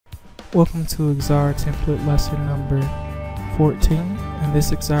Welcome to Xara template lesson number 14. In this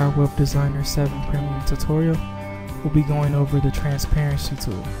Xara Web Designer 7 Premium tutorial, we'll be going over the transparency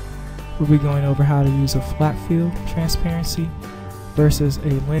tool. We'll be going over how to use a flat fill transparency versus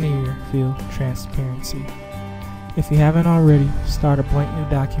a linear fill transparency. If you haven't already, start a blank new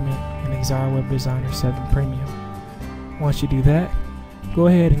document in Xara Web Designer 7 Premium. Once you do that, go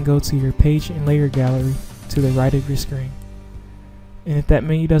ahead and go to your page and layer gallery to the right of your screen. And if that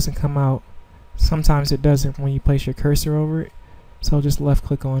menu doesn't come out, sometimes it doesn't when you place your cursor over it, so just left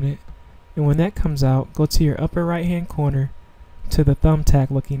click on it. And when that comes out, go to your upper right hand corner to the thumbtack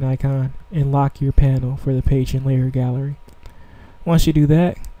looking icon and lock your panel for the page and layer gallery. Once you do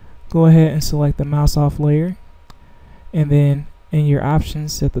that, go ahead and select the mouse off layer, and then in your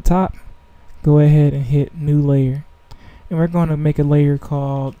options at the top, go ahead and hit new layer. And we're going to make a layer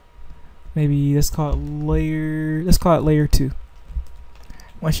called, let's call it layer 2.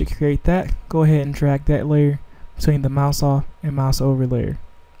 Once you create that, go ahead and drag that layer between the mouse off and mouse over layer.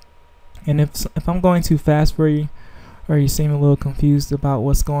 And if I'm going too fast for you, or you seem a little confused about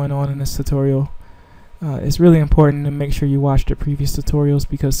what's going on in this tutorial, it's really important to make sure you watch the previous tutorials,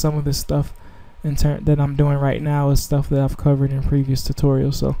 because some of this stuff that I'm doing right now is stuff that I've covered in previous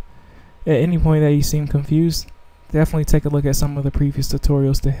tutorials. So at any point that you seem confused, definitely take a look at some of the previous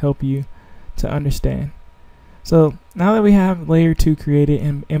tutorials to help you to understand. So now that we have layer 2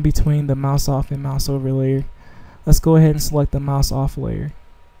 created in between the mouse off and mouse over layer, let's go ahead and select the mouse off layer.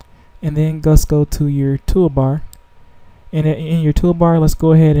 And then let's go to your toolbar. And in your toolbar, let's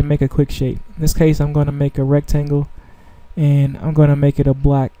go ahead and make a quick shape. In this case, I'm going to make a rectangle, and I'm going to make it a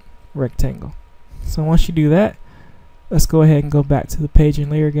black rectangle. So once you do that, let's go ahead and go back to the page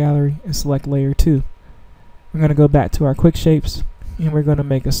and layer gallery and select layer 2. We're going to go back to our quick shapes, and we're going to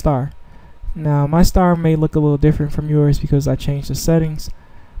make a star. Now my star may look a little different from yours because I changed the settings,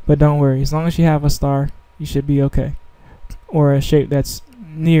 but don't worry, as long as you have a star, you should be okay, or a shape that's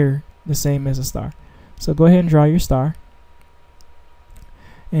near the same as a star. So go ahead and draw your star,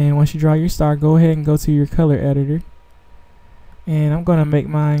 and once you draw your star, go ahead and go to your color editor, and I'm gonna make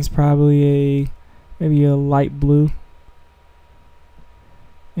mine's probably maybe a light blue.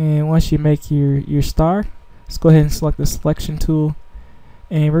 And once you make your star, let's go ahead and select the selection tool,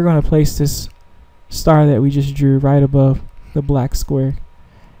 and we're going to place this star that we just drew right above the black square.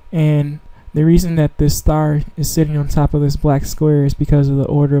 And the reason that this star is sitting on top of this black square is because of the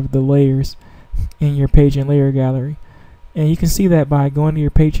order of the layers in your page and layer gallery. And you can see that by going to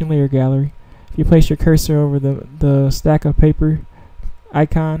your page and layer gallery. If you place your cursor over the stack of paper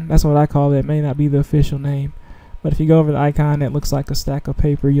icon, that's what I call it. It may not be the official name, but if you go over the icon that looks like a stack of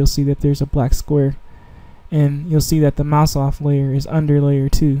paper, you'll see that there's a black square. And you'll see that the mouse off layer is under layer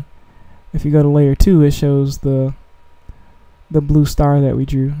 2. If you go to layer 2, it shows the blue star that we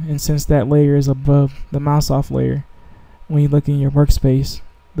drew. And since that layer is above the mouse off layer, when you look in your workspace,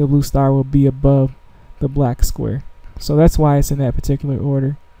 the blue star will be above the black square. So that's why it's in that particular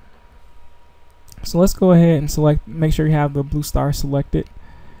order. So let's go ahead and make sure you have the blue star selected.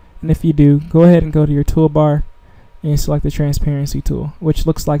 And if you do, go ahead and go to your toolbar and select the transparency tool, which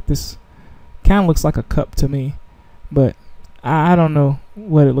looks like this. Kind of looks like a cup to me, but I don't know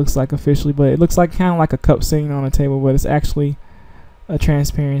what it looks like officially, but it looks like kind of like a cup sitting on a table, but it's actually a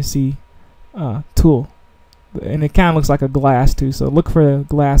transparency tool, and it kind of looks like a glass too. So look for the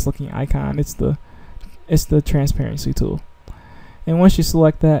glass looking icon. It's the transparency tool. And once you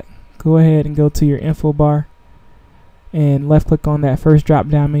select that, go ahead and go to your info bar and left click on that first drop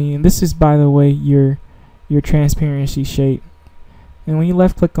down menu. And this is, by the way, your transparency shape. And when you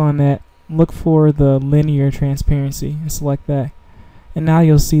left click on that, look for the linear transparency and select that. And now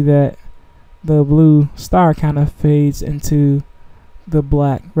you'll see that the blue star kind of fades into the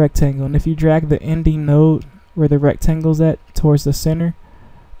black rectangle. And if you drag the ending node where the rectangle's at towards the center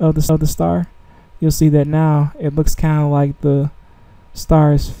of the star, you'll see that now it looks kind of like the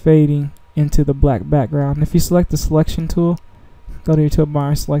star is fading into the black background. And if you select the selection tool, go to your toolbar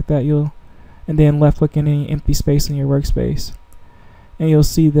and select that, and then left click in any empty space in your workspace, and you'll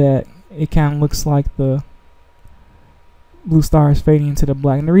see that it kind of looks like the blue star is fading into the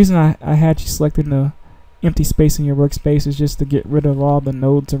black. And the reason I had you selecting the empty space in your workspace is just to get rid of all the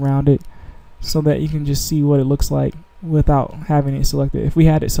nodes around it, so that you can just see what it looks like without having it selected. If we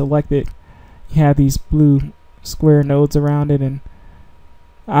had it selected, you have these blue square nodes around it, and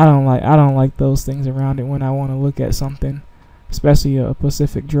I don't like those things around it when I want to look at something, especially a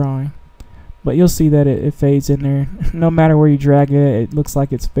specific drawing. But you'll see that it fades in there. No matter where you drag it, it looks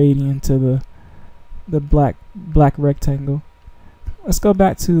like it's fading into the black rectangle. Let's go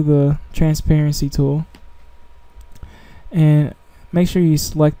back to the transparency tool, and make sure you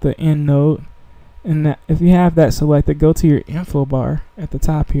select the end node, and that if you have that selected, go to your info bar at the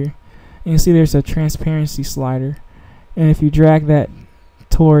top here, and you see there's a transparency slider, and if you drag that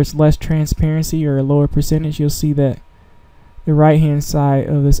towards less transparency or a lower percentage, you'll see that the right hand side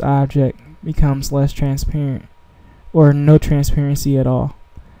of this object becomes less transparent or no transparency at all.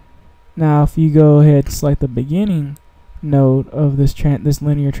 Now if you go ahead and select the beginning node of this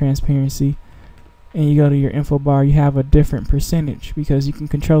linear transparency and you go to your info bar, you have a different percentage because you can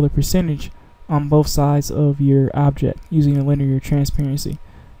control the percentage on both sides of your object using a linear transparency.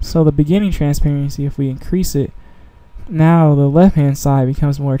 So the beginning transparency, if we increase it, now the left hand side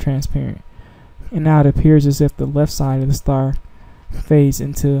becomes more transparent, and now it appears as if the left side of the star fades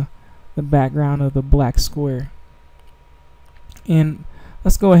into the background of the black square. And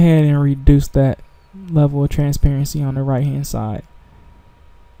let's go ahead and reduce that level of transparency on the right hand side,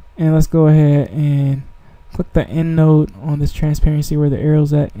 and let's go ahead and click the end node on this transparency where the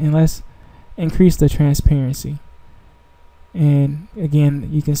arrow's at, and let's increase the transparency. And again,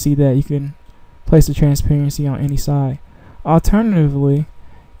 you can see that you can place the transparency on any side. Alternatively,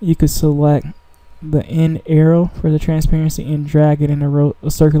 you could select the end arrow for the transparency and drag it in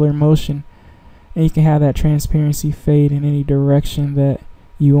a circular motion, and you can have that transparency fade in any direction that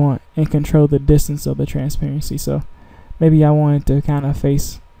you want and control the distance of the transparency. So maybe I wanted to kind of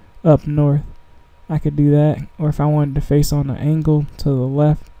face up north, I could do that, or if I wanted to face on an angle to the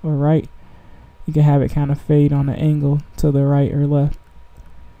left or right, you can have it kind of fade on an angle to the right or left,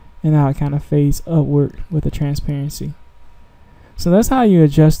 and now it kind of fades upward with the transparency. So that's how you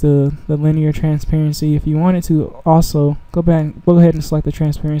adjust the linear transparency. If you wanted to also go ahead and select the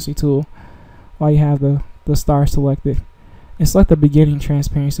transparency tool while you have the star selected, and select the beginning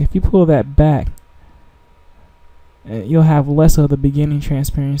transparency. If you pull that back, you'll have less of the beginning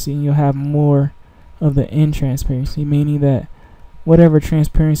transparency and you'll have more of the end transparency, meaning that whatever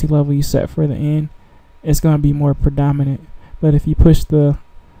transparency level you set for the end, it's going to be more predominant. But if you push the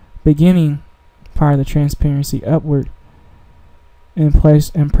beginning part of the transparency upward and press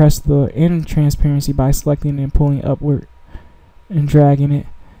the end transparency by selecting and pulling upward and dragging it,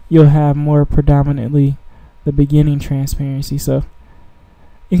 you'll have more predominantly the beginning transparency. So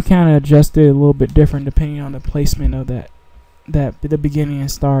you can kind of adjust it a little bit different depending on the placement of the beginning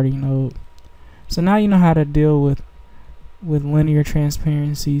and starting node. So now you know how to deal with linear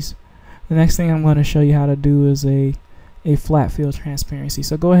transparencies. The next thing I'm going to show you how to do is a flat field transparency.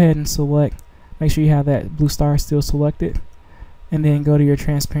 So go ahead and select, make sure you have that blue star still selected, and then go to your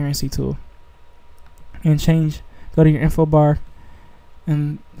transparency tool and go to your info bar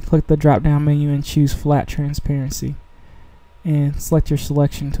and click the drop down menu and choose flat transparency and select your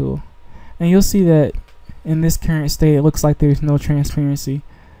selection tool, and you'll see that in this current state it looks like there's no transparency.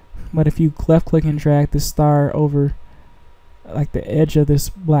 But if you left click and drag the star over like the edge of this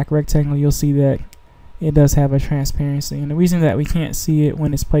black rectangle, you'll see that it does have a transparency. And the reason that we can't see it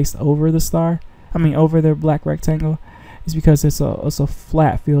when it's placed over over the black rectangle, is because it's a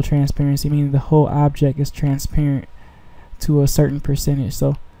flat field transparency, meaning the whole object is transparent to a certain percentage.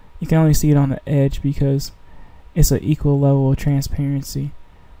 So you can only see it on the edge because it's an equal level of transparency.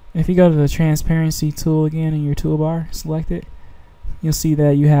 And if you go to the transparency tool again in your toolbar, select it, you'll see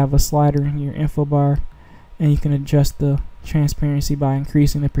that you have a slider in your info bar, and you can adjust the transparency by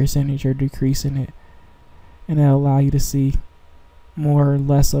increasing the percentage or decreasing it, and that'll allow you to see more or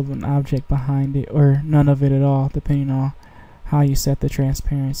less of an object behind it, or none of it at all, depending on how you set the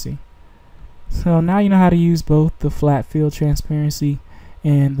transparency. So now you know how to use both the flat field transparency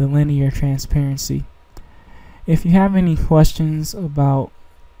and the linear transparency. If you have any questions about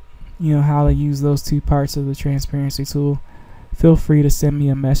how to use those two parts of the transparency tool, feel free to send me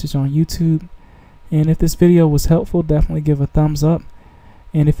a message on YouTube. And if this video was helpful, definitely give a thumbs up.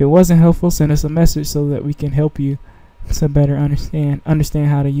 And if it wasn't helpful, send us a message so that we can help you to better understand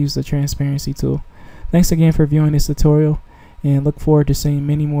how to use the transparency tool. Thanks again for viewing this tutorial, and look forward to seeing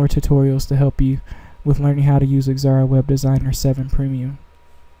many more tutorials to help you with learning how to use Xara Web Designer 7 Premium.